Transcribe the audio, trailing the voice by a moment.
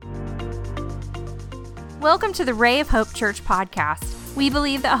Welcome to the Ray of Hope Church podcast. We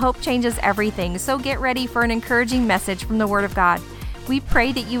believe that hope changes everything, so get ready for an encouraging message from the Word of God. We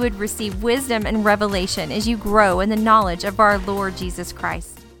pray that you would receive wisdom and revelation as you grow in the knowledge of our Lord Jesus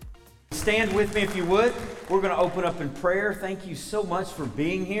Christ. Stand with me if you would. We're going to open up in prayer. Thank you so much for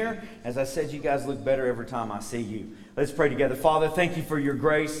being here. As I said, you guys look better every time I see you. Let's pray together. Father, thank you for your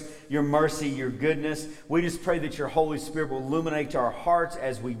grace, your mercy, your goodness. We just pray that your Holy Spirit will illuminate our hearts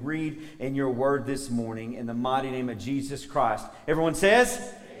as we read in your word this morning in the mighty name of Jesus Christ. Everyone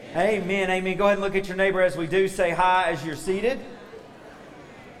says, Amen. Amen. Go ahead and look at your neighbor as we do. Say hi as you're seated.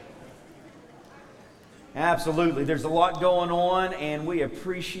 Absolutely. There's a lot going on, and we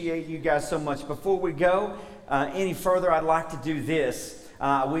appreciate you guys so much. Before we go any further, I'd like to do this.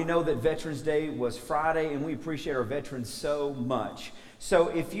 We know that Veterans Day was Friday, and we appreciate our veterans so much. So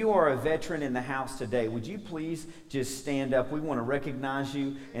if you are a veteran in the house today, would you please just stand up? We want to recognize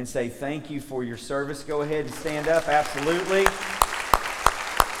you and say thank you for your service. Go ahead and stand up. Absolutely.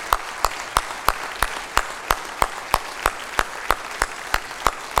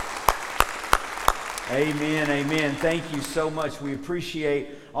 Amen, amen. Thank you so much. We appreciate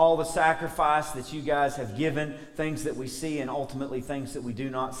all the sacrifice that you guys have given, things that we see and ultimately things that we do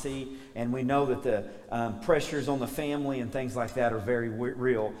not see. And we know that the pressures on the family and things like that are very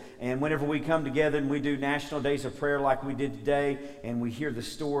real. And whenever we come together and we do National Days of Prayer like we did today, and we hear the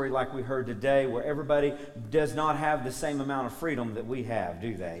story like we heard today, where everybody does not have the same amount of freedom that we have,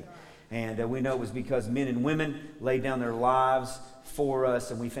 do they? And we know it was because men and women laid down their lives for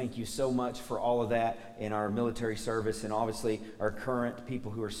us, and we thank you so much for all of that in our military service, and obviously our current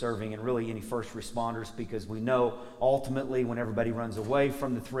people who are serving, and really any first responders, because we know ultimately when everybody runs away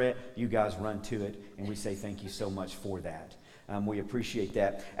from the threat, you guys run to it, and we say thank you so much for that. We appreciate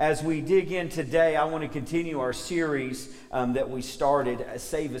that. As we dig in today, I want to continue our series that we started,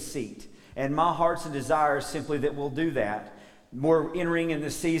 Save a Seat. And my heart's and desire is simply that we'll do that. We're entering in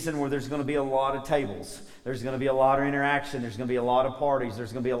this season where there's going to be a lot of tables. There's going to be a lot of interaction. There's going to be a lot of parties.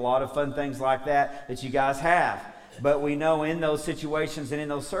 There's going to be a lot of fun things like that you guys have. But we know in those situations and in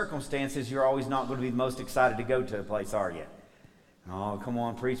those circumstances, you're always not going to be the most excited to go to a place, are you? Oh, come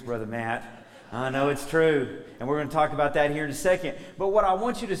on, preach, Brother Matt. I know it's true. And we're going to talk about that here in a second. But what I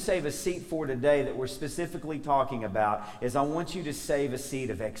want you to save a seat for today that we're specifically talking about is I want you to save a seat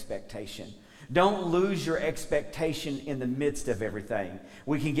of expectation. Don't lose your expectation in the midst of everything.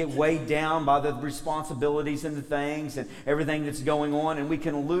 We can get weighed down by the responsibilities and the things and everything that's going on, and we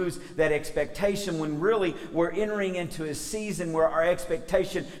can lose that expectation when really we're entering into a season where our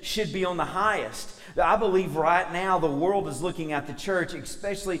expectation should be on the highest. I believe right now the world is looking at the church,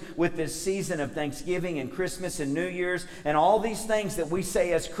 especially with this season of Thanksgiving and Christmas and New Year's and all these things that we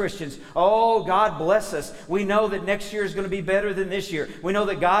say as Christians. Oh, God bless us. We know that next year is going to be better than this year. We know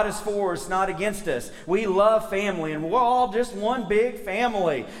that God is for us, not against us. We love family, and we're all just one big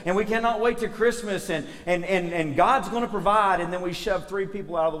family. And we cannot wait to Christmas, and God's going to provide, and then we shove 3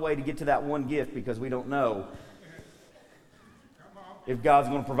 people out of the way to get to that one gift because we don't know if God's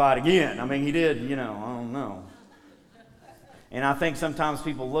going to provide again. I mean, He did, I don't know. And I think sometimes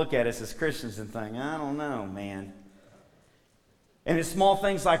people look at us as Christians and think, I don't know, man. And it's small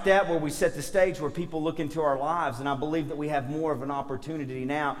things like that where we set the stage where people look into our lives, and I believe that we have more of an opportunity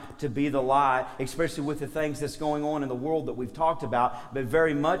now to be the light, especially with the things that's going on in the world that we've talked about, but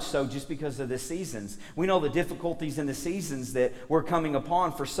very much so just because of the seasons. We know the difficulties in the seasons that we're coming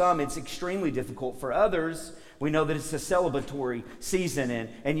upon. For some, it's extremely difficult. For others, we know that it's a celebratory season,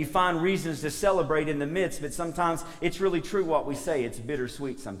 and you find reasons to celebrate in the midst, but sometimes it's really true what we say. It's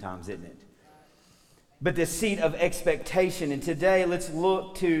bittersweet sometimes, isn't it? But the seat of expectation. And today, let's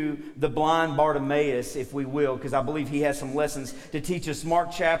look to the blind Bartimaeus, if we will, because I believe he has some lessons to teach us. Mark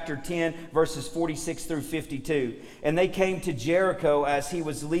chapter 10, verses 46 through 52. And they came to Jericho as he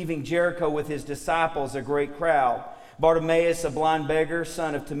was leaving Jericho with his disciples, a great crowd. Bartimaeus, a blind beggar,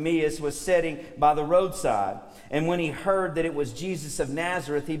 son of Timaeus, was sitting by the roadside. And when he heard that it was Jesus of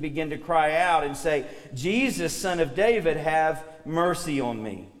Nazareth, he began to cry out and say, Jesus, son of David, have mercy on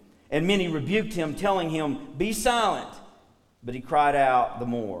me. And many rebuked him, telling him, be silent. But he cried out the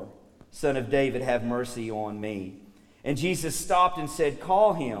more, Son of David, have mercy on me. And Jesus stopped and said,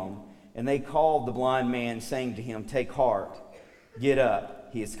 call him. And they called the blind man, saying to him, take heart, get up,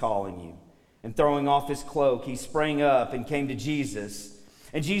 he is calling you. And throwing off his cloak, he sprang up and came to Jesus.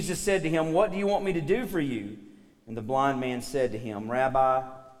 And Jesus said to him, what do you want me to do for you? And the blind man said to him, Rabbi,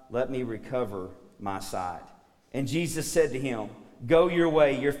 let me recover my sight. And Jesus said to him, go your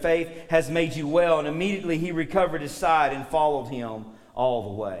way, your faith has made you well. And immediately he recovered his sight and followed him all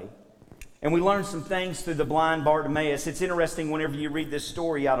the way. And we learn some things through the blind Bartimaeus. It's interesting whenever you read this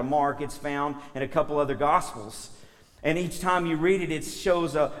story out of Mark, it's found in a couple other Gospels. And each time you read it, it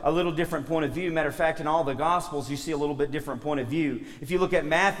shows a little different point of view. Matter of fact, in all the Gospels, you see a little bit different point of view. If you look at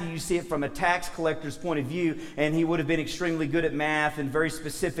Matthew, you see it from a tax collector's point of view, and he would have been extremely good at math and very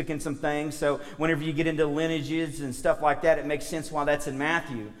specific in some things. So whenever you get into lineages and stuff like that, it makes sense why that's in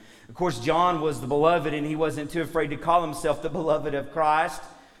Matthew. Of course, John was the beloved, and he wasn't too afraid to call himself the beloved of Christ.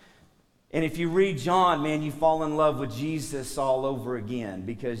 And if you read John, man, you fall in love with Jesus all over again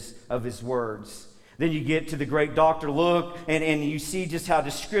because of his words. Then you get to the great Dr. Luke, and you see just how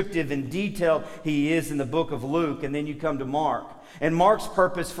descriptive and detailed he is in the book of Luke. And then you come to Mark. And Mark's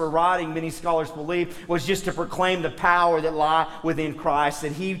purpose for writing, many scholars believe, was just to proclaim the power that lie within Christ,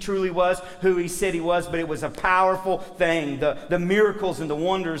 that he truly was who he said he was, but it was a powerful thing, the miracles and the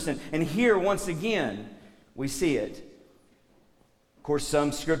wonders. And here, once again, we see it. Of course,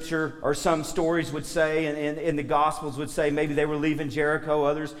 some scripture or some stories would say, and in the Gospels would say maybe they were leaving Jericho.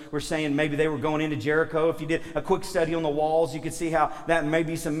 Others were saying maybe they were going into Jericho. If you did a quick study on the walls, you could see how that may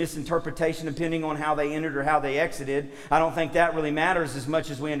be some misinterpretation depending on how they entered or how they exited. I don't think that really matters as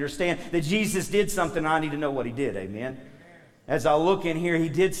much as we understand that Jesus did something. I need to know what he did. Amen. As I look in here, he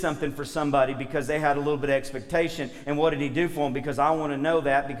did something for somebody because they had a little bit of expectation. And what did he do for them? Because I want to know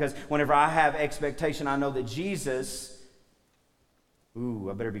that, because whenever I have expectation, I know that Jesus...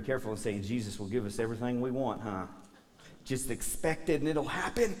 I better be careful in saying Jesus will give us everything we want, huh? Just expect it and it'll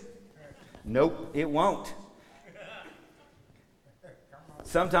happen? Nope, it won't.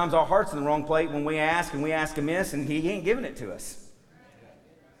 Sometimes our heart's in the wrong place when we ask and we ask amiss and he ain't giving it to us.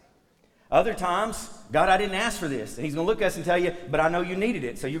 Other times, God, I didn't ask for this. And he's going to look at us and tell you, but I know you needed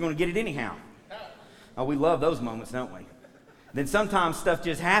it, so you're going to get it anyhow. Oh, we love those moments, don't we? Then sometimes stuff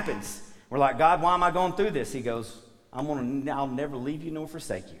just happens. We're like, God, why am I going through this? He goes, I'll never leave you nor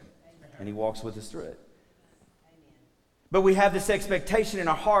forsake you. And he walks with us through it. But we have this expectation in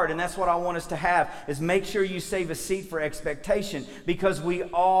our heart, and that's what I want us to have, is make sure you save a seat for expectation, because we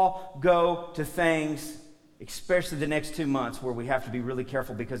all go to things, especially the next 2 months, where we have to be really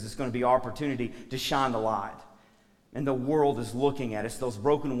careful, because it's going to be our opportunity to shine the light. And the world is looking at us. Those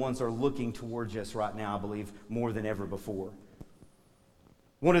broken ones are looking towards us right now, I believe, more than ever before.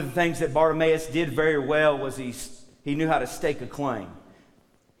 One of the things that Bartimaeus did very well was he knew how to stake a claim.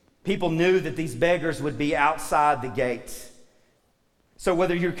 People knew that these beggars would be outside the gates. So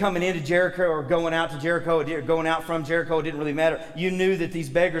whether you're coming into Jericho or going out to Jericho or going out from Jericho, it didn't really matter. You knew that these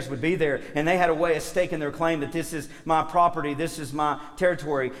beggars would be there, and they had a way of staking their claim that this is my property, this is my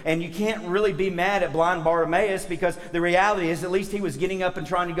territory. And you can't really be mad at blind Bartimaeus, because the reality is at least he was getting up and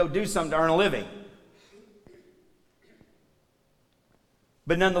trying to go do something to earn a living.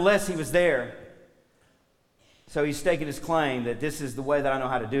 But nonetheless, he was there. So he's staking his claim that this is the way that I know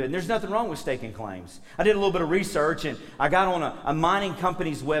how to do it. And there's nothing wrong with staking claims. I did a little bit of research, and I got on a mining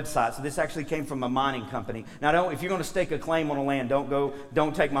company's website. So this actually came from a mining company. Now, if you're going to stake a claim on a land,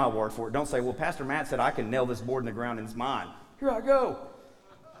 don't take my word for it. Don't say, well, Pastor Matt said I can nail this board in the ground and it's mine. Here I go.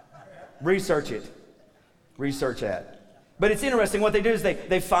 Research it. Research that. But it's interesting. What they do is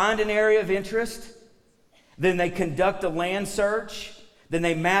they find an area of interest. Then they conduct a land search. Then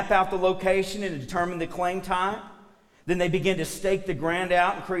they map out the location and determine the claim type. Then they begin to stake the ground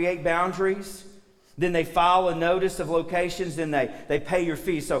out and create boundaries. Then they file a notice of locations. Then they pay your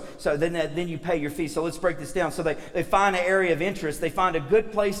fee. So then you pay your fee. So let's break this down. So they find an area of interest. They find a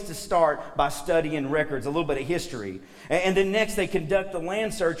good place to start by studying records, a little bit of history. And then next they conduct the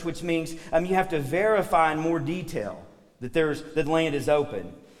land search, which means you have to verify in more detail that the land is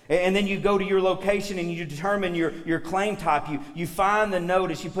open. And then you go to your location and you determine your claim type. You find the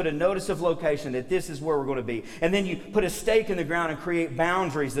notice. You put a notice of location that this is where we're going to be. And then you put a stake in the ground and create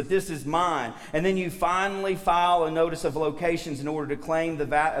boundaries that this is mine. And then you finally file a notice of locations in order to claim the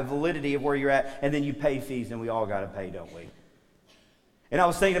validity of where you're at. And then you pay fees, and we all got to pay, don't we? And I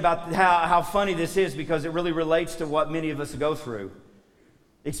was thinking about how funny this is, because it really relates to what many of us go through.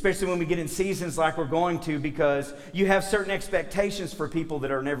 Especially when we get in seasons like we're going to, because you have certain expectations for people that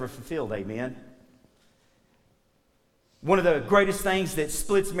are never fulfilled. Amen. One of the greatest things that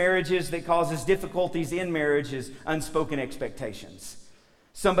splits marriages, that causes difficulties in marriage, is unspoken expectations.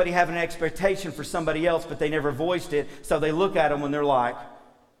 Somebody having an expectation for somebody else, but they never voiced it, so they look at them and they're like,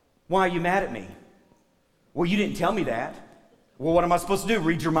 why are you mad at me? Well, you didn't tell me that. Well, what am I supposed to do,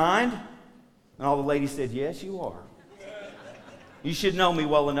 read your mind? And all the ladies said, yes, you are. You should know me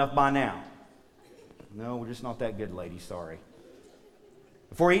well enough by now. No, we're just not that good, lady. Sorry.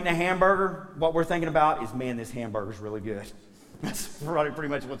 If we're eating a hamburger, what we're thinking about is, man, this hamburger's really good. That's pretty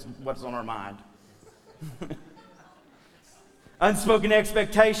much what's on our mind. Unspoken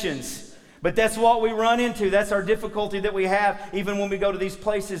expectations. But that's what we run into. That's our difficulty that we have even when we go to these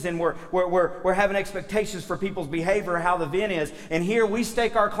places and we're having expectations for people's behavior, how the event is. And here we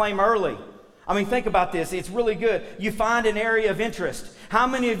stake our claim early. I mean, think about this. It's really good. You find an area of interest. How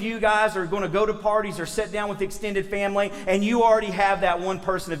many of you guys are going to go to parties or sit down with the extended family and you already have that one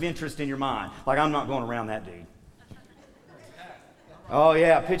person of interest in your mind? Like, I'm not going around that dude. Oh,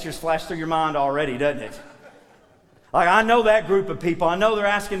 yeah, pictures flash through your mind already, doesn't it? Like, I know that group of people. I know they're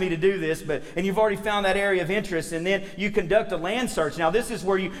asking me to do this, and you've already found that area of interest, and then you conduct a land search. Now, this is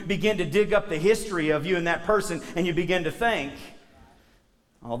where you begin to dig up the history of you and that person, and you begin to think,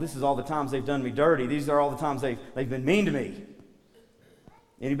 oh, this is all the times they've done me dirty. These are all the times they've been mean to me.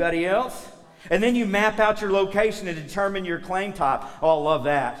 Anybody else? And then you map out your location to determine your claim type. Oh, I love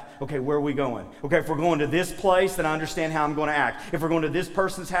that. Okay, where are we going? Okay, if we're going to this place, then I understand how I'm going to act. If we're going to this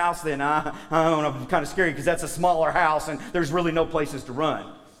person's house, then I'm kind of scary because that's a smaller house and there's really no places to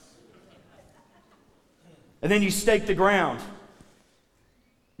run. And then you stake the ground.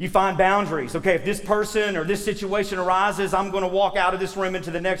 You find boundaries. Okay, if this person or this situation arises, I'm going to walk out of this room into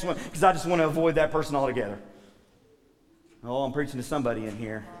the next one because I just want to avoid that person altogether. Oh, I'm preaching to somebody in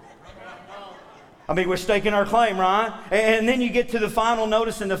here. I mean, we're staking our claim, right? And then you get to the final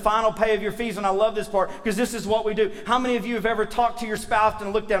notice and the final pay of your fees, and I love this part because this is what we do. How many of you have ever talked to your spouse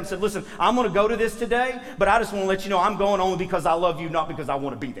and looked down and said, listen, I'm going to go to this today, but I just want to let you know I'm going only because I love you, not because I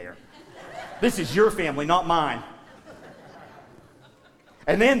want to be there. This is your family, not mine.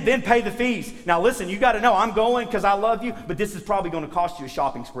 And then pay the fees. Now, listen, you got to know I'm going because I love you, but this is probably going to cost you a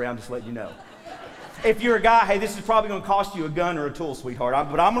shopping spree. I'm just letting you know. If you're a guy, hey, this is probably going to cost you a gun or a tool, sweetheart,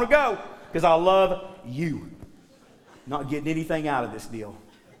 but I'm going to go. Because I love you. Not getting anything out of this deal.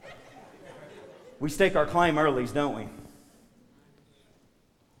 We stake our claim early, don't we?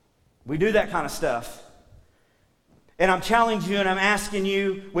 We do that kind of stuff. And I'm challenging you and I'm asking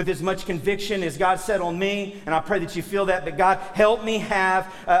you with as much conviction as God said on me, and I pray that you feel that God, help me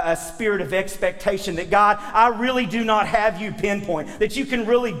have a spirit of expectation that God, I really do not have you pinpoint, that you can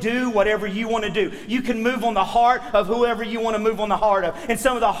really do whatever you want to do. You can move on the heart of whoever you want to move on the heart of. And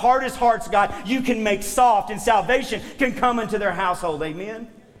some of the hardest hearts, God, you can make soft, and salvation can come into their household. Amen?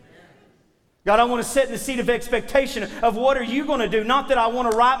 God, I want to sit in the seat of expectation of what are you going to do? Not that I want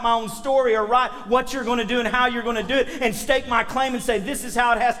to write my own story or write what you're going to do and how you're going to do it and stake my claim and say this is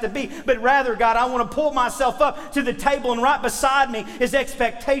how it has to be. But rather, God, I want to pull myself up to the table, and right beside me is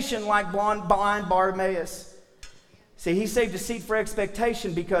expectation like blind Bartimaeus. See, he saved a seat for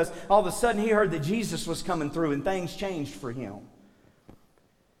expectation because all of a sudden he heard that Jesus was coming through and things changed for him.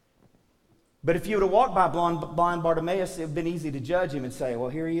 But if you would have walked by blind Bartimaeus, it would have been easy to judge him and say, well,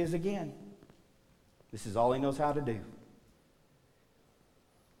 here he is again. This is all he knows how to do.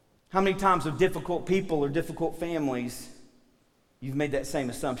 How many times with difficult people or difficult families, you've made that same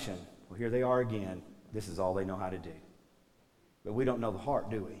assumption? Well, here they are again. This is all they know how to do. But we don't know the heart,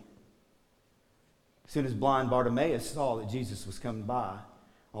 do we? As soon as blind Bartimaeus saw that Jesus was coming by,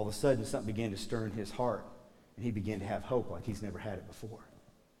 all of a sudden something began to stir in his heart, and he began to have hope like he's never had it before.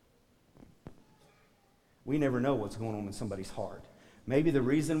 We never know what's going on in somebody's heart. Maybe the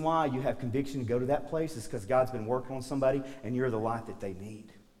reason why you have conviction to go to that place is because God's been working on somebody and you're the light that they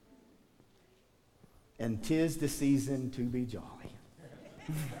need. And 'tis the season to be jolly.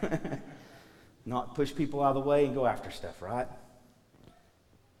 Not push people out of the way and go after stuff, right?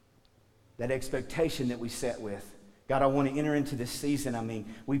 That expectation that we set with. God, I want to enter into this season. I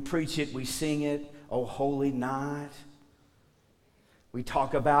mean, we preach it, we sing it, oh holy night. We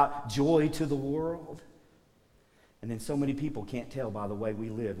talk about joy to the world. And then so many people can't tell by the way we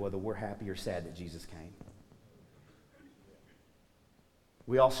live whether we're happy or sad that Jesus came.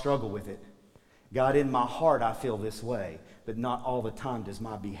 We all struggle with it. God, in my heart I feel this way, but not all the time does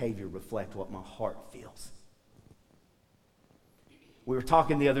my behavior reflect what my heart feels. We were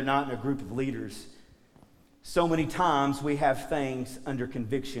talking the other night in a group of leaders. So many times we have things under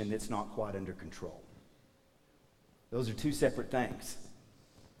conviction that's not quite under control. Those are two separate things.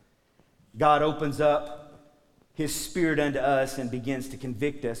 God opens up His Spirit unto us and begins to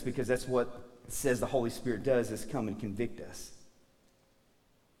convict us, because that's what it says the Holy Spirit does, is come and convict us.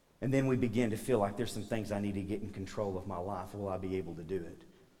 And then we begin to feel like there's some things I need to get in control of my life. Will I be able to do it?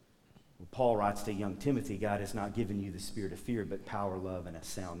 Well, Paul writes to young Timothy, God has not given you the spirit of fear, but power, love, and a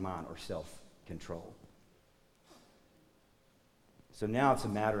sound mind, or self-control. So now it's a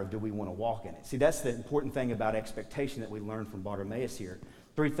matter of, do we want to walk in it? See, that's the important thing about expectation that we learn from Bartimaeus here.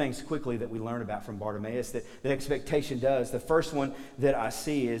 Three things quickly that we learn about from Bartimaeus that expectation does. The first one that I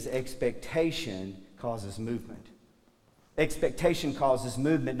see is expectation causes movement. Expectation causes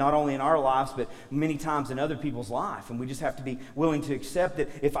movement, not only in our lives, but many times in other people's life. And we just have to be willing to accept that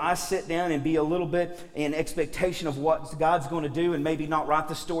if I sit down and be a little bit in expectation of what God's going to do and maybe not write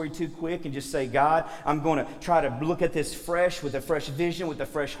the story too quick and just say, God, I'm going to try to look at this fresh, with a fresh vision, with a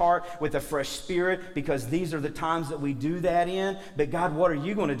fresh heart, with a fresh spirit, because these are the times that we do that in. But God, what are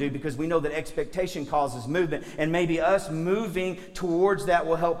you going to do? Because we know that expectation causes movement, and maybe us moving towards that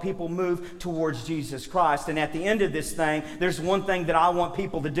will help people move towards Jesus Christ. And at the end of this thing, there's one thing that I want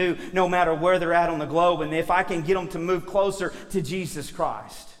people to do no matter where they're at on the globe, and if I can get them to move closer to Jesus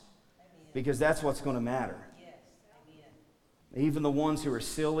Christ, because that's what's going to matter. Even the ones who are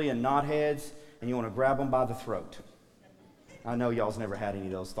silly and knotheads, and you want to grab them by the throat. I know y'all's never had any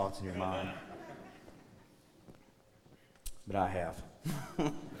of those thoughts in your mind, but I have.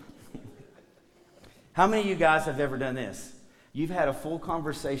 How many of you guys have ever done this? You've had a full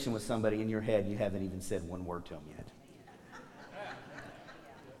conversation with somebody in your head, and you haven't even said one word to them yet.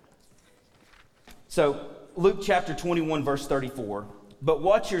 So, Luke chapter 21, verse 34. But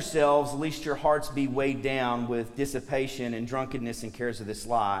watch yourselves, lest your hearts be weighed down with dissipation and drunkenness and cares of this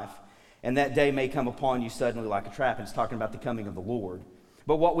life, and that day may come upon you suddenly like a trap. And it's talking about the coming of the Lord.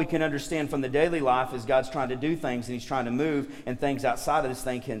 But what we can understand from the daily life is God's trying to do things, and He's trying to move, and things outside of this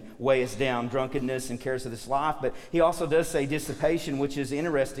thing can weigh us down, drunkenness and cares of this life. But He also does say dissipation, which is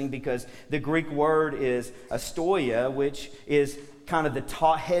interesting because the Greek word is astoia, which is kind of the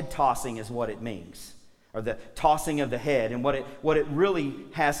head tossing is what it means, or the tossing of the head. And what it really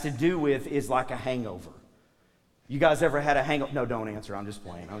has to do with is like a hangover. You guys ever had a hangover? No, don't answer. I'm just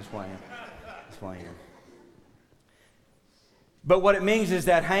playing. But what it means is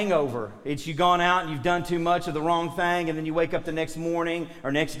that hangover. It's you gone out and you've done too much of the wrong thing, and then you wake up the next morning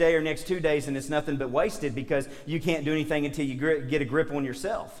or next day or next 2 days, and it's nothing but wasted because you can't do anything until you get a grip on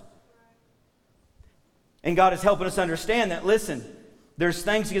yourself. And God is helping us understand that, listen, there's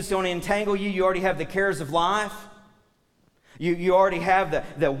things that's going to entangle you. You already have the cares of life. You already have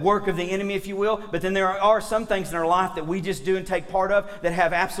the work of the enemy, if you will. But then there are some things in our life that we just do and take part of that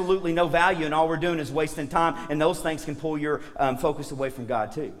have absolutely no value, and all we're doing is wasting time. And those things can pull your focus away from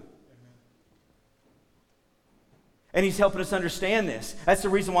God too. And He's helping us understand this. That's the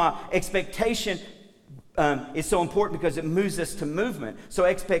reason why expectation is so important, because it moves us to movement. So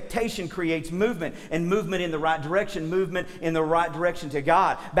expectation creates movement, and movement in the right direction, to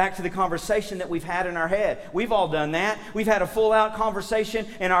God. Back to the conversation that we've had in our head. We've all done that. We've had a full-out conversation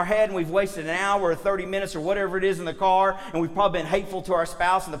in our head, and we've wasted an hour or 30 minutes or whatever it is in the car, and we've probably been hateful to our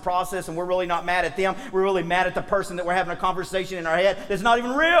spouse in the process, and we're really not mad at them. We're really mad at the person that we're having a conversation in our head that's not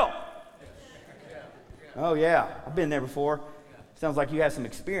even real. Oh, yeah. I've been there before. Sounds like you have some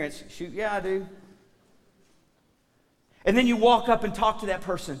experience. Shoot, yeah, I do. And then you walk up and talk to that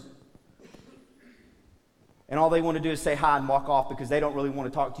person. And all they want to do is say hi and walk off, because they don't really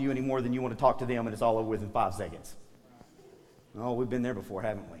want to talk to you any more than you want to talk to them, and it's all over within 5 seconds. Oh, we've been there before,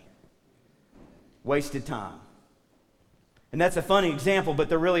 haven't we? Wasted time. And that's a funny example, but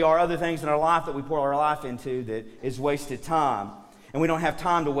there really are other things in our life that we pour our life into that is wasted time. And we don't have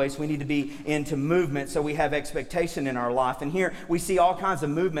time to waste. We need to be into movement, so we have expectation in our life. And here we see all kinds of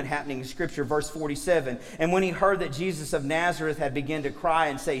movement happening in Scripture. Verse 47, and when he heard that Jesus of Nazareth had begun to cry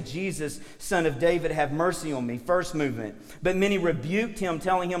and say, Jesus, Son of David, have mercy on me. First movement. But many rebuked him,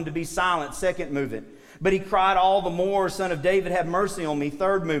 telling him to be silent. Second movement. But he cried all the more, Son of David, have mercy on me.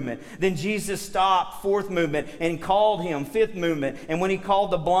 Third movement. Then Jesus stopped. Fourth movement. And called him. Fifth movement. And when he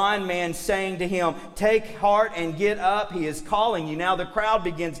called the blind man, saying to him, take heart and get up. He is calling you. Now the crowd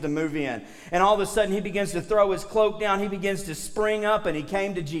begins to move in. And all of a sudden he begins to throw his cloak down. He begins to spring up, and he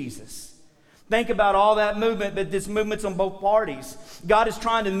came to Jesus. Think about all that movement, but this movement's on both parties. God is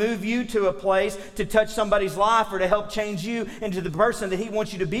trying to move you to a place to touch somebody's life or to help change you into the person that he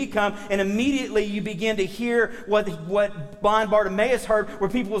wants you to become. And immediately you begin to hear what blind Bartimaeus heard, where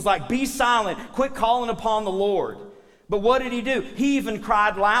people was like, be silent, quit calling upon the Lord. But what did he do? He even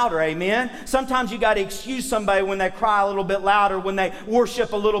cried louder, amen? Sometimes you got to excuse somebody when they cry a little bit louder, when they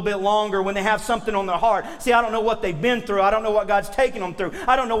worship a little bit longer, when they have something on their heart. See, I don't know what they've been through. I don't know what God's taken them through.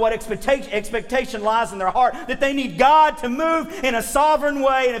 I don't know what expectation lies in their heart, that they need God to move in a sovereign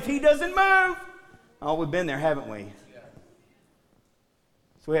way. And if he doesn't move, oh, we've been there, haven't we?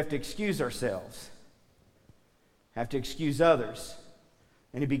 So we have to excuse ourselves, have to excuse others.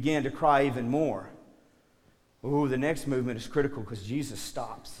 And he began to cry even more. Ooh, the next movement is critical, because Jesus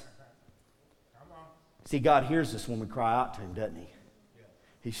stops. See, God hears us when we cry out to him, doesn't he?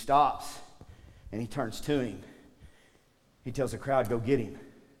 He stops, and he turns to him. He tells the crowd, go get him.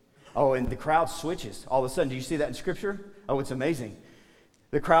 Oh, and the crowd switches. All of a sudden, do you see that in Scripture? Oh, it's amazing.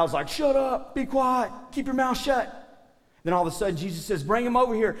 The crowd's like, shut up, be quiet, keep your mouth shut. Then all of a sudden, Jesus says, bring him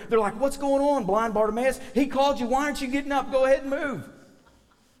over here. They're like, what's going on, blind Bartimaeus? He called you. Why aren't you getting up? Go ahead and move.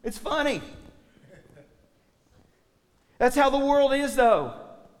 It's funny. That's how the world is, though.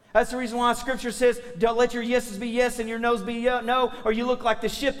 That's the reason why Scripture says, don't let your yeses be yes and your noes be no, or you look like the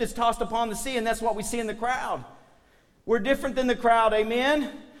ship that's tossed upon the sea, and that's what we see in the crowd. We're different than the crowd,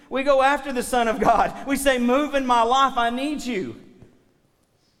 amen? We go after the Son of God. We say, move in my life, I need you.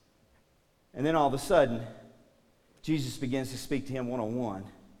 And then all of a sudden, Jesus begins to speak to him one-on-one.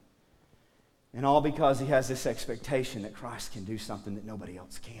 And all because he has this expectation that Christ can do something that nobody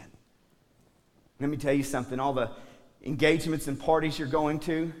else can. Let me tell you something. All the engagements and parties you're going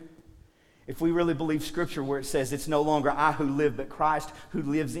to, if we really believe Scripture where it says it's no longer I who live, but Christ who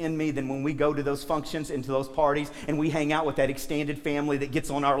lives in me, then when we go to those functions and to those parties and we hang out with that extended family that gets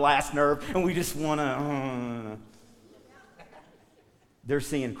on our last nerve and we just want to... They're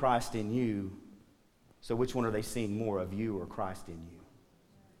seeing Christ in you. So which one are they seeing more, of you or Christ in you?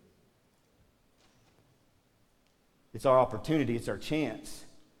 It's our opportunity. It's our chance.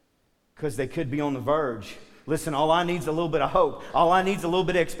 Because they could be on the verge. Listen, all I need is a little bit of hope. All I need is a little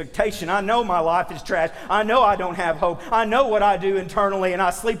bit of expectation. I know my life is trash. I know I don't have hope. I know what I do internally, and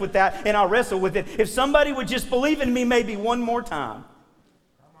I sleep with that, and I wrestle with it. If somebody would just believe in me maybe one more time.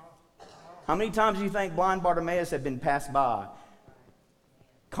 How many times do you think blind Bartimaeus had been passed by?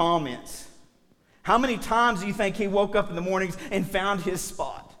 Comments. How many times do you think he woke up in the mornings and found his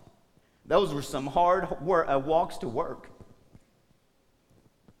spot? Those were some hard walks to work.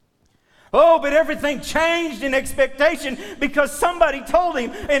 Oh, but everything changed in expectation because somebody told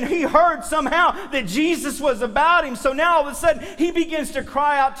him and he heard somehow that Jesus was about him. So now all of a sudden he begins to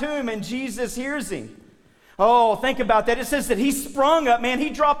cry out to him and Jesus hears him. Oh, think about that. It says that he sprung up, man. He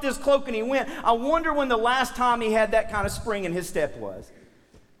dropped his cloak and he went. I wonder when the last time he had that kind of spring in his step was.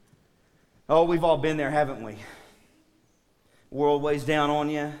 Oh, we've all been there, haven't we? World weighs down on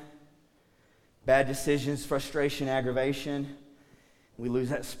you. Bad decisions, frustration, aggravation. We lose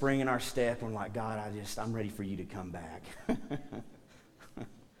that spring in our step. And we're like, God, I'm ready for you to come back.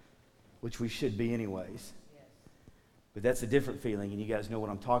 Which we should be anyways. But that's a different feeling, and you guys know what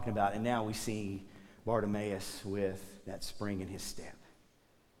I'm talking about. And now we see Bartimaeus with that spring in his step.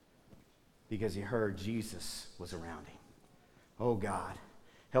 Because he heard Jesus was around him. Oh, God.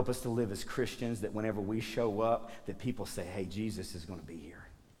 Help us to live as Christians that whenever we show up, that people say, hey, Jesus is going to be here.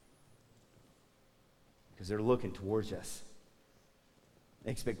 Because they're looking towards us.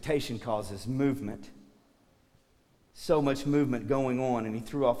 Expectation causes movement. So much movement going on, and he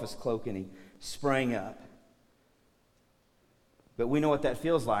threw off his cloak and he sprang up. But we know what that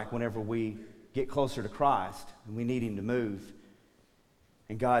feels like whenever we get closer to Christ and we need him to move.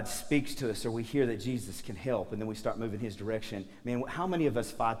 And God speaks to us, or we hear that Jesus can help, and then we start moving his direction. Man, how many of us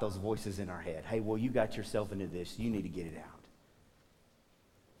fight those voices in our head? Hey, well, you got yourself into this. You need to get it out.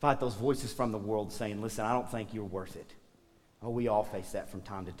 Fight those voices from the world saying, listen, I don't think you're worth it. Oh, we all face that from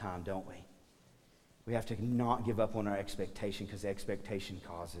time to time, don't we? We have to not give up on our expectation because expectation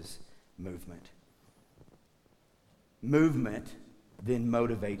causes movement. Movement then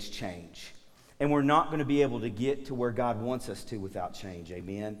motivates change. And we're not going to be able to get to where God wants us to without change.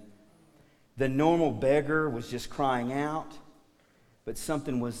 Amen? The normal beggar was just crying out, but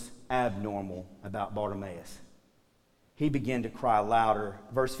something was abnormal about Bartimaeus. He began to cry louder.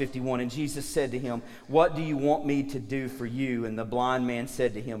 Verse 51, and Jesus said to him, what do you want me to do for you? And the blind man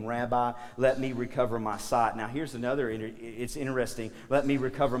said to him, Rabbi, let me recover my sight. Now here's another, it's interesting. Let me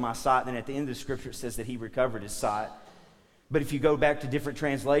recover my sight. And then at the end of the scripture it says that he recovered his sight. But if you go back to different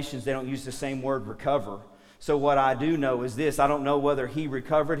translations, they don't use the same word recover. So what I do know is this. I don't know whether he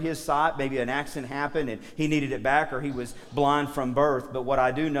recovered his sight. Maybe an accident happened and he needed it back, or he was blind from birth. But what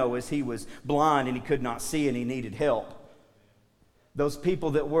I do know is he was blind and he could not see and he needed help. Those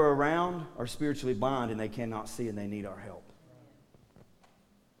people that we're around are spiritually blind and they cannot see and they need our help.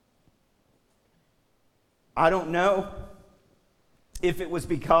 I don't know if it was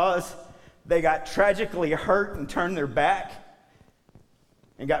because they got tragically hurt and turned their back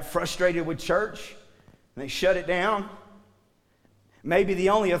and got frustrated with church and they shut it down. Maybe the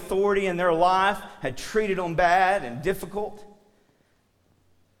only authority in their life had treated them bad and difficult.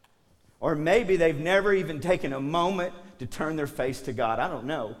 Or maybe they've never even taken a moment to turn their face to God. I don't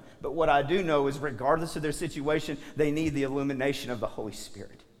know. But what I do know is regardless of their situation, they need the illumination of the Holy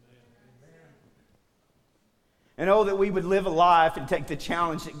Spirit. And oh, that we would live a life and take the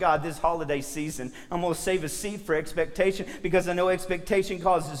challenge that God, this holiday season, I'm going to save a seed for expectation, because I know expectation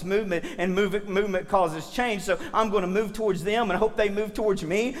causes movement, and movement causes change. So I'm going to move towards them and hope they move towards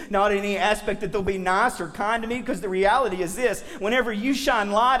me, not in any aspect that they'll be nice or kind to me, because the reality is this: whenever you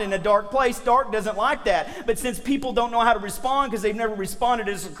shine light in a dark place, dark doesn't like that. But since people don't know how to respond because they've never responded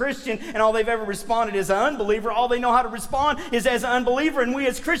as a Christian, and all they've ever responded as an unbeliever, all they know how to respond is as an unbeliever. And we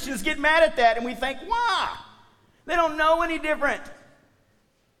as Christians get mad at that, and we think, why? They don't know any different.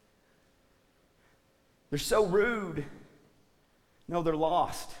 They're so rude. No, they're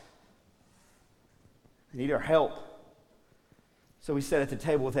lost. They need our help. So we sit at the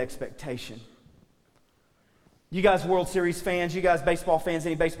table with expectation. You guys World Series fans? You guys baseball fans?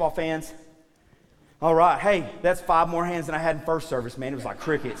 Any baseball fans? All right. Hey, that's 5 more hands than I had in first service, man. It was like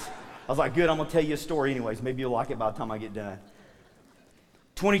crickets. I was like, good, I'm going to tell you a story anyways. Maybe you'll like it by the time I get done.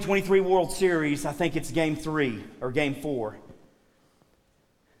 2023 World Series, I think it's Game 3 or Game 4.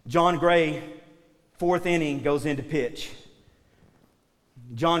 John Gray, 4th inning, goes into pitch.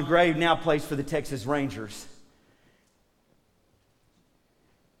 John Gray now plays for the Texas Rangers.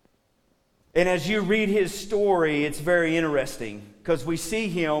 And as you read his story, it's very interesting, because we see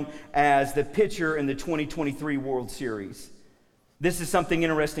him as the pitcher in the 2023 World Series. This is something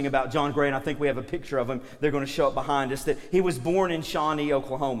interesting about John Gray, and I think we have a picture of him. They're going to show up behind us. That he was born in Shawnee,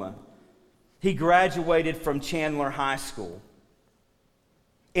 Oklahoma. He graduated from Chandler High School.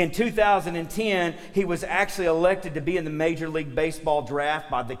 In 2010, he was actually elected to be in the Major League Baseball draft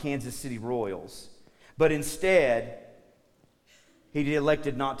by the Kansas City Royals. But instead, he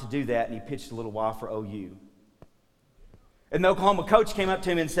elected not to do that, and he pitched a little while for OU. And the Oklahoma coach came up to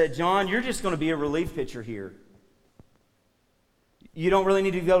him and said, John, you're just going to be a relief pitcher here. You don't really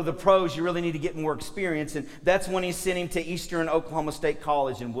need to go to the pros. You really need to get more experience. And that's when he sent him to Eastern Oklahoma State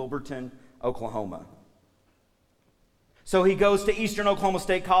College in Wilburton, Oklahoma. So he goes to Eastern Oklahoma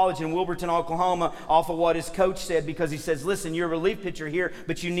State College in Wilburton, Oklahoma, off of what his coach said, because he says, listen, you're a relief pitcher here,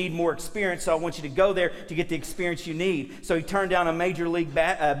 but you need more experience, so I want you to go there to get the experience you need. So he turned down a Major League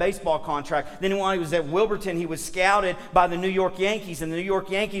Baseball contract. Then while he was at Wilburton, he was scouted by the New York Yankees, and the New York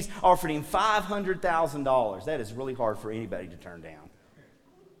Yankees offered him $500,000. That is really hard for anybody to turn down.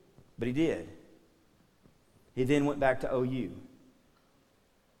 But he did. He then went back to OU.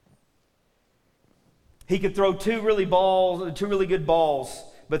 He could throw two really good balls,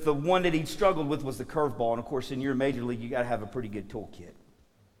 but the one that he struggled with was the curveball. And of course, in your major league, you got to have a pretty good toolkit.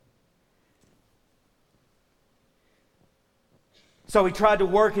 So he tried to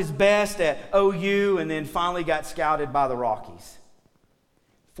work his best at OU, and then finally got scouted by the Rockies.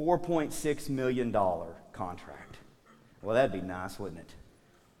 $4.6 million contract. Well, that'd be nice, wouldn't it?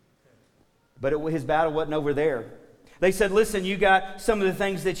 But his battle wasn't over there. They said, listen, you got some of the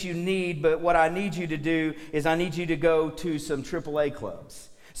things that you need, but what I need you to do is I need you to go to some AAA clubs.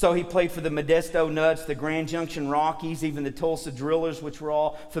 So he played for the Modesto Nuts, the Grand Junction Rockies, even the Tulsa Drillers, which we're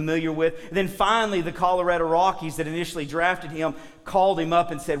all familiar with. And then finally, the Colorado Rockies that initially drafted him called him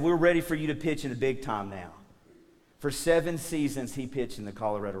up and said, we're ready for you to pitch in the big time now. For 7 seasons, he pitched in the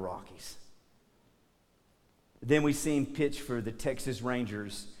Colorado Rockies. Then we see him pitch for the Texas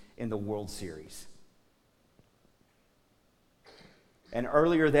Rangers in the World Series. And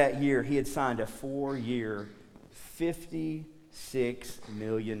earlier that year, he had signed a 4-year, $56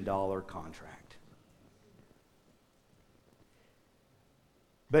 million contract.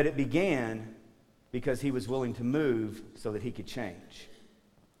 But it began because he was willing to move so that he could change.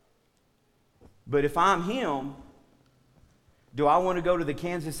 But if I'm him, do I want to go to the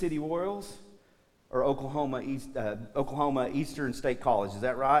Kansas City Royals or Oklahoma Eastern State College? Is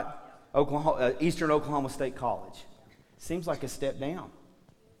that right? Eastern Oklahoma State College. Seems like a step down.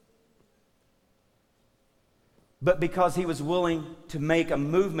 But because he was willing to make a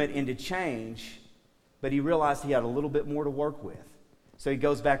movement into change, but he realized he had a little bit more to work with. So he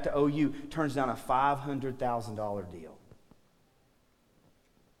goes back to OU, turns down a $500,000 deal.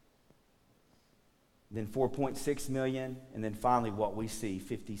 Then $4.6 million, and then finally what we see,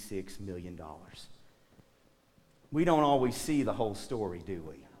 $56 million. We don't always see the whole story, do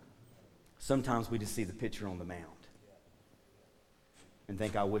we? Sometimes we just see the picture on the mound and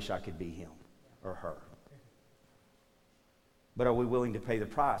think, I wish I could be him or her. But are we willing to pay the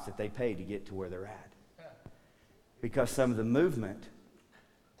price that they paid to get to where they're at? Because some of the movement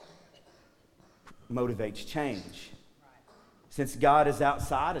motivates change. Since God is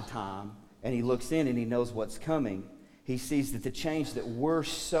outside of time and he looks in and he knows what's coming, he sees that the change that we're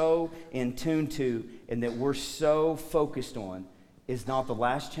so in tune to and that we're so focused on is not the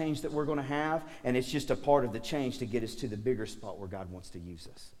last change that we're going to have, and it's just a part of the change to get us to the bigger spot where God wants to use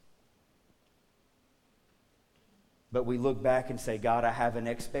us. But we look back and say, God, I have an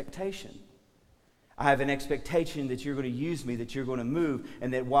expectation. I have an expectation that you're going to use me, that you're going to move,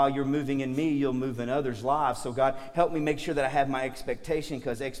 and that while you're moving in me, you'll move in others' lives. So God, help me make sure that I have my expectation,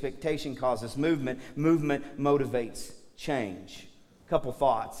 because expectation causes movement. Movement motivates change. A couple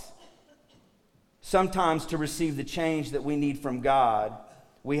thoughts. Sometimes to receive the change that we need from God,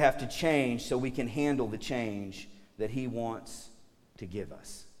 we have to change so we can handle the change that He wants to give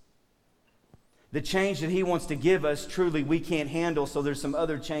us. The change that He wants to give us, truly, we can't handle, so there's some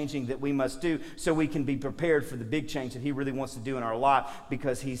other changing that we must do so we can be prepared for the big change that He really wants to do in our life,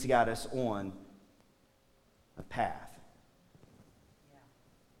 because He's got us on a path.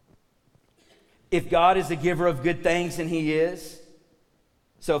 If God is a giver of good things, and He is,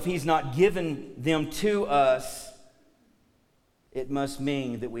 so if He's not given them to us, it must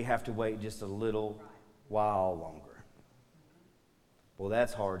mean that we have to wait just a little while longer. Well,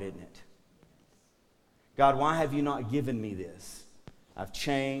 that's hard, isn't it? God, why have you not given me this? I've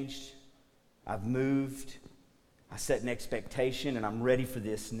changed. I've moved. I set an expectation, and I'm ready for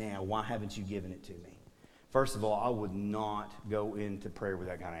this now. Why haven't you given it to me? First of all, I would not go into prayer with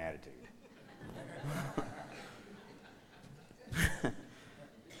that kind of attitude.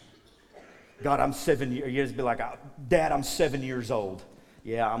 God, I'm 7 years. You just be like, Dad, I'm 7 years old.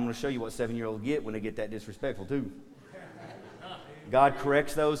 Yeah, I'm going to show you what 7-year-olds get when they get that disrespectful too. God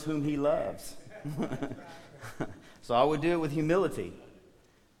corrects those whom He loves. So I would do it with humility.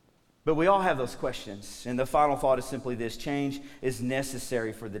 But we all have those questions. And the final thought is simply this: change is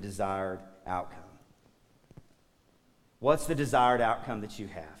necessary for the desired outcome. What's the desired outcome that you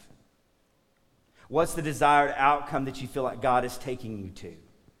have? What's the desired outcome that you feel like God is taking you to?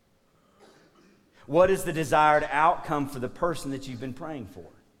 What is the desired outcome for the person that you've been praying for?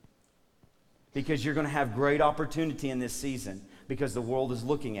 Because you're going to have great opportunity in this season, because the world is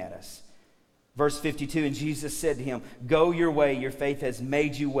looking at us. Verse 52, and Jesus said to him, "Go your way, your faith has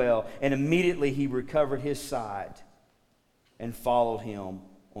made you well." And immediately he recovered his sight and followed him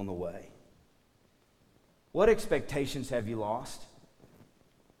on the way. What expectations have you lost?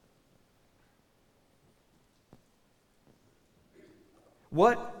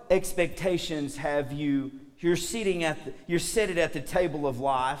 What expectations have you? You're seated at the table of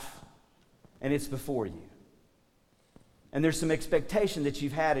life, and it's before you. And there's some expectation that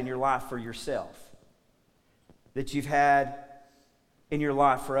you've had in your life for yourself, that you've had in your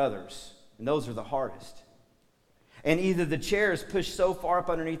life for others. And those are the hardest. And either the chair is pushed so far up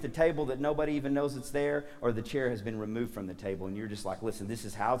underneath the table that nobody even knows it's there, or the chair has been removed from the table, and you're just like, listen, this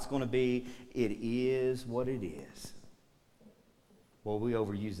is how it's going to be. It is what it is. Well, we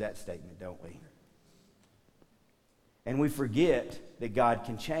overuse that statement, don't we? And we forget that God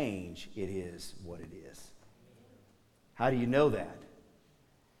can change. It is what it is. How do you know that?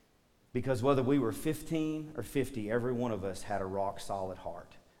 Because whether we were 15 or 50, every one of us had a rock-solid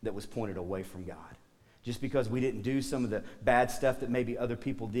heart that was pointed away from God. Just because we didn't do some of the bad stuff that maybe other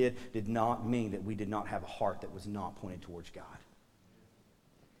people did not mean that we did not have a heart that was not pointed towards God.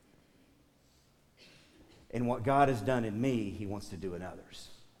 And what God has done in me, He wants to do in others.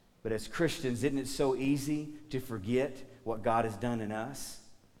 But as Christians, isn't it so easy to forget what God has done in us,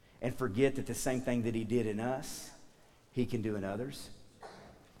 and forget that the same thing that He did in us, He can do in others?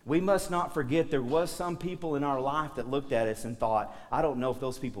 We must not forget there was some people in our life that looked at us and thought, I don't know if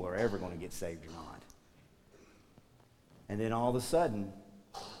those people are ever going to get saved or not. And then all of a sudden,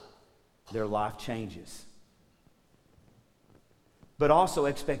 their life changes. But also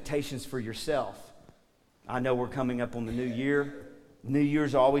expectations for yourself. I know we're coming up on the new year. New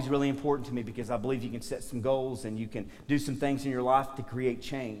Year's are always really important to me, because I believe you can set some goals and you can do some things in your life to create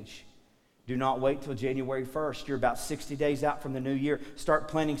change. Do not wait till January 1st. You're about 60 days out from the new year. Start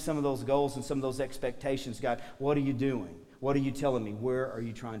planning some of those goals and some of those expectations. God, what are you doing? What are you telling me? Where are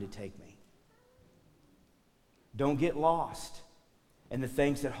you trying to take me? Don't get lost in the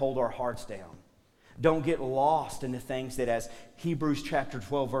things that hold our hearts down. Don't get lost in the things that, as Hebrews chapter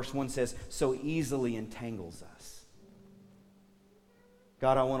 12, verse 1 says, so easily entangles us.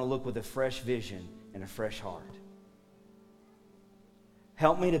 God, I want to look with a fresh vision and a fresh heart.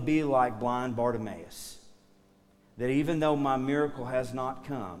 Help me to be like blind Bartimaeus, that even though my miracle has not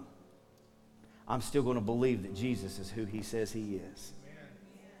come, I'm still going to believe that Jesus is who He says He is.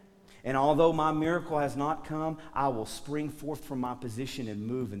 And although my miracle has not come, I will spring forth from my position and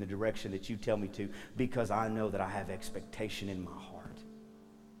move in the direction that you tell me to, because I know that I have expectation in my heart.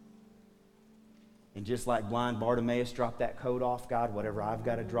 And just like blind Bartimaeus dropped that coat off, God, whatever I've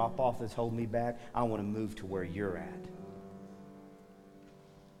got to drop off that's holding me back, I want to move to where you're at.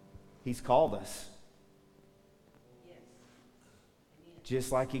 He's called us.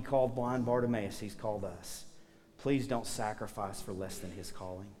 Just like He called blind Bartimaeus, He's called us Please don't sacrifice for less than His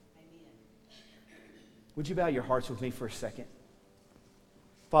calling. Would you bow your hearts with me for a second?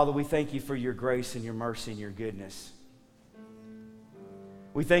 Father, we thank You for Your grace and Your mercy and Your goodness.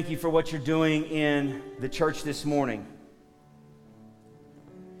 We thank You for what You're doing in the church this morning.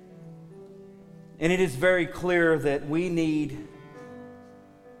 And it is very clear that we need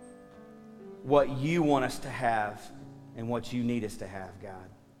what You want us to have and what You need us to have, God.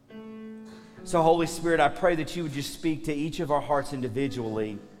 So, Holy Spirit, I pray that You would just speak to each of our hearts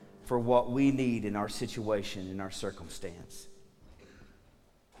individually for what we need in our situation, in our circumstance.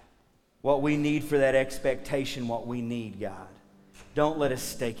 What we need for that expectation, what we need, God. Don't let us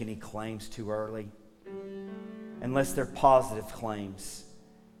stake any claims too early, unless they're positive claims.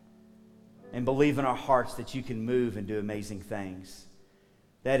 And believe in our hearts that You can move and do amazing things.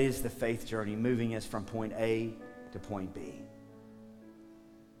 That is the faith journey, moving us from point A to point B.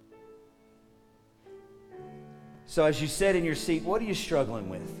 So as you sit in your seat, what are you struggling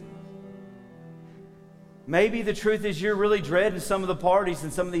with? Maybe the truth is you're really dreading some of the parties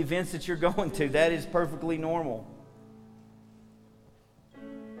and some of the events that you're going to. That is perfectly normal.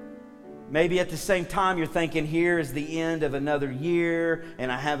 Maybe at the same time you're thinking, here is the end of another year and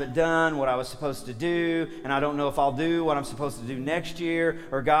I haven't done what I was supposed to do, and I don't know if I'll do what I'm supposed to do next year,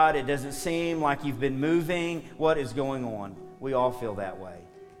 or God, it doesn't seem like You've been moving. What is going on? We all feel that way.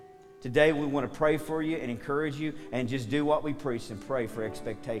 Today we want to pray for you and encourage you and just do what we preach and pray for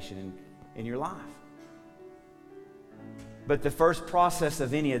expectation in your life. But the first process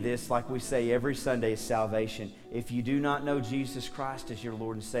of any of this, like we say every Sunday, is salvation. If you do not know Jesus Christ as your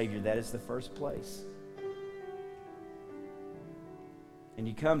Lord and Savior, that is the first place. And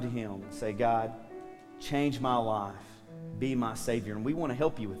you come to Him and say, God, change my life. Be my Savior. And we want to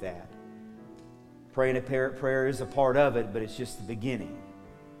help you with that. Praying a prayer is a part of it, but it's just the beginning.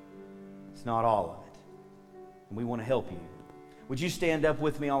 It's not all of it. And we want to help you. Would you stand up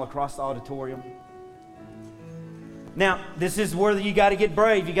with me all across the auditorium? Now, this is where you got to get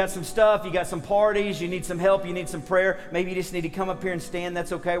brave. You got some stuff, you got some parties, you need some help, you need some prayer. Maybe you just need to come up here and stand.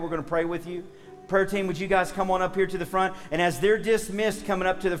 That's okay. We're going to pray with you. Prayer team, would you guys come on up here to the front? And as they're dismissed coming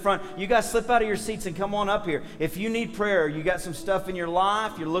up to the front, you guys slip out of your seats and come on up here. If you need prayer, you got some stuff in your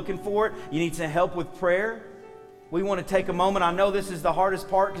life, you're looking for it, you need some help with prayer, we want to take a moment. I know this is the hardest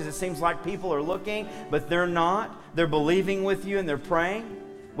part because it seems like people are looking, but they're not. They're believing with you and they're praying.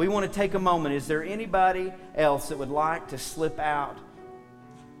 We want to take a moment. Is there anybody else that would like to slip out?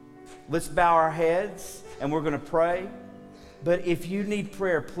 Let's bow our heads and we're going to pray. But if you need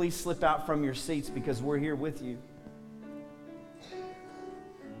prayer, please slip out from your seats because we're here with you.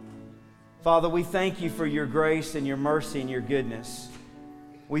 Father, we thank You for Your grace and Your mercy and Your goodness.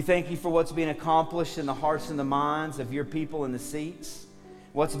 We thank You for what's being accomplished in the hearts and the minds of Your people in the seats.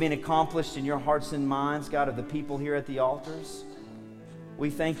 What's being accomplished in Your hearts and minds, God, of the people here at the altars. We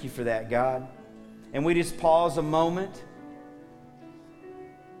thank You for that, God. And we just pause a moment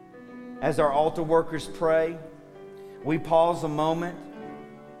as our altar workers pray. We pause a moment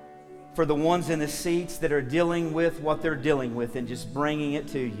for the ones in the seats that are dealing with what they're dealing with and just bringing it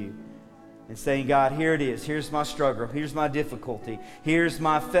to You and saying, God, here it is. Here's my struggle. Here's my difficulty. Here's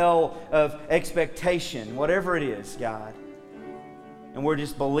my fell of expectation, whatever it is, God. And we're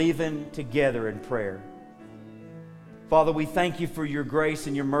just believing together in prayer. Father, we thank You for Your grace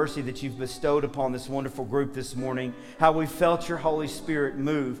and Your mercy that You've bestowed upon this wonderful group this morning, how we felt Your Holy Spirit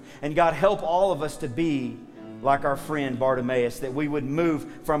move. And God, help all of us to be like our friend Bartimaeus, that we would move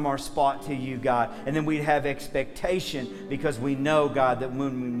from our spot to You, God, and then we'd have expectation because we know, God, that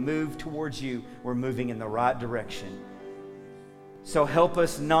when we move towards You, we're moving in the right direction. So help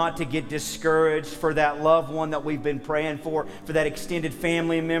us not to get discouraged for that loved one that we've been praying for that extended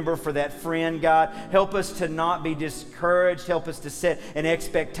family member, for that friend, God. Help us to not be discouraged. Help us to set an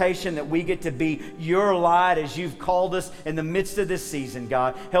expectation that we get to be Your light as You've called us in the midst of this season,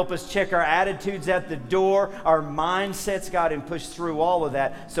 God. Help us check our attitudes at the door, our mindsets, God, and push through all of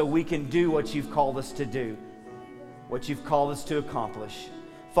that so we can do what You've called us to do, what You've called us to accomplish.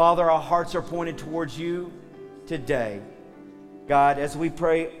 Father, our hearts are pointed towards You today. God, as we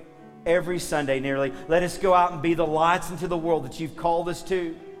pray every Sunday nearly, let us go out and be the lights into the world that You've called us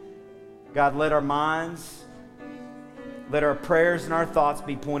to. God, let our minds, let our prayers and our thoughts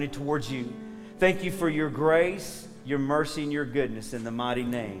be pointed towards You. Thank You for Your grace, Your mercy, and Your goodness in the mighty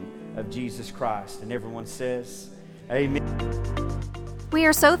name of Jesus Christ. And everyone says, amen. We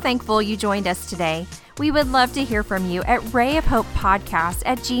are so thankful you joined us today. We would love to hear from you at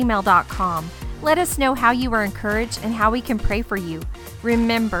rayofhopepodcast@gmail.com. Let us know how you were encouraged and how we can pray for you.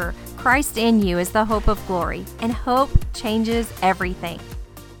 Remember, Christ in you is the hope of glory, and hope changes everything.